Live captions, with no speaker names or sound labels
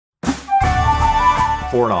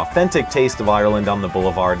For an authentic taste of Ireland on the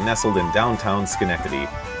Boulevard nestled in downtown Schenectady,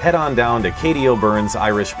 head on down to Katie O'Byrne's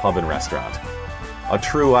Irish Pub and Restaurant. A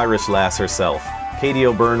true Irish lass herself, Katie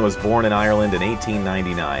O'Byrne was born in Ireland in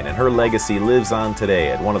 1899, and her legacy lives on today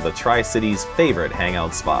at one of the Tri-Cities' favorite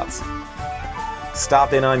hangout spots.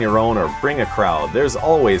 Stop in on your own or bring a crowd, there's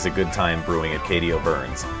always a good time brewing at Katie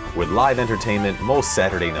O'Byrne's, with live entertainment most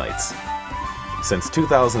Saturday nights. Since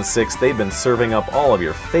 2006, they've been serving up all of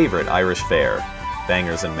your favorite Irish fare,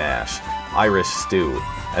 bangers and mash, Irish stew,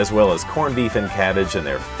 as well as corned beef and cabbage and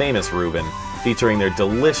their famous Reuben, featuring their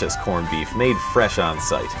delicious corned beef made fresh on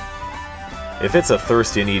site. If it's a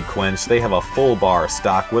thirst you need quenched, they have a full bar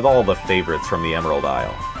stocked with all the favorites from the Emerald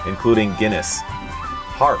Isle, including Guinness,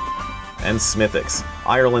 Harp, and Smithwick's,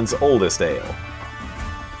 Ireland's oldest ale.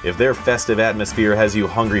 If their festive atmosphere has you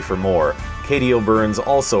hungry for more, Katie O'Byrne's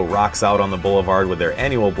also rocks out on the Boulevard with their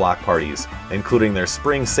annual block parties, including their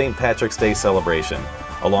spring St. Patrick's Day celebration,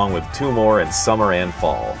 along with 2 more in summer and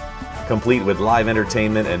fall. Complete with live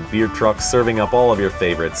entertainment and beer trucks serving up all of your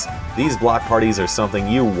favorites, these block parties are something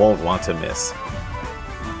you won't want to miss.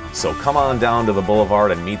 So come on down to the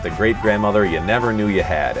Boulevard and meet the great-grandmother you never knew you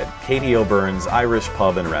had at Katie O'Byrne's Irish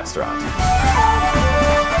Pub and Restaurant.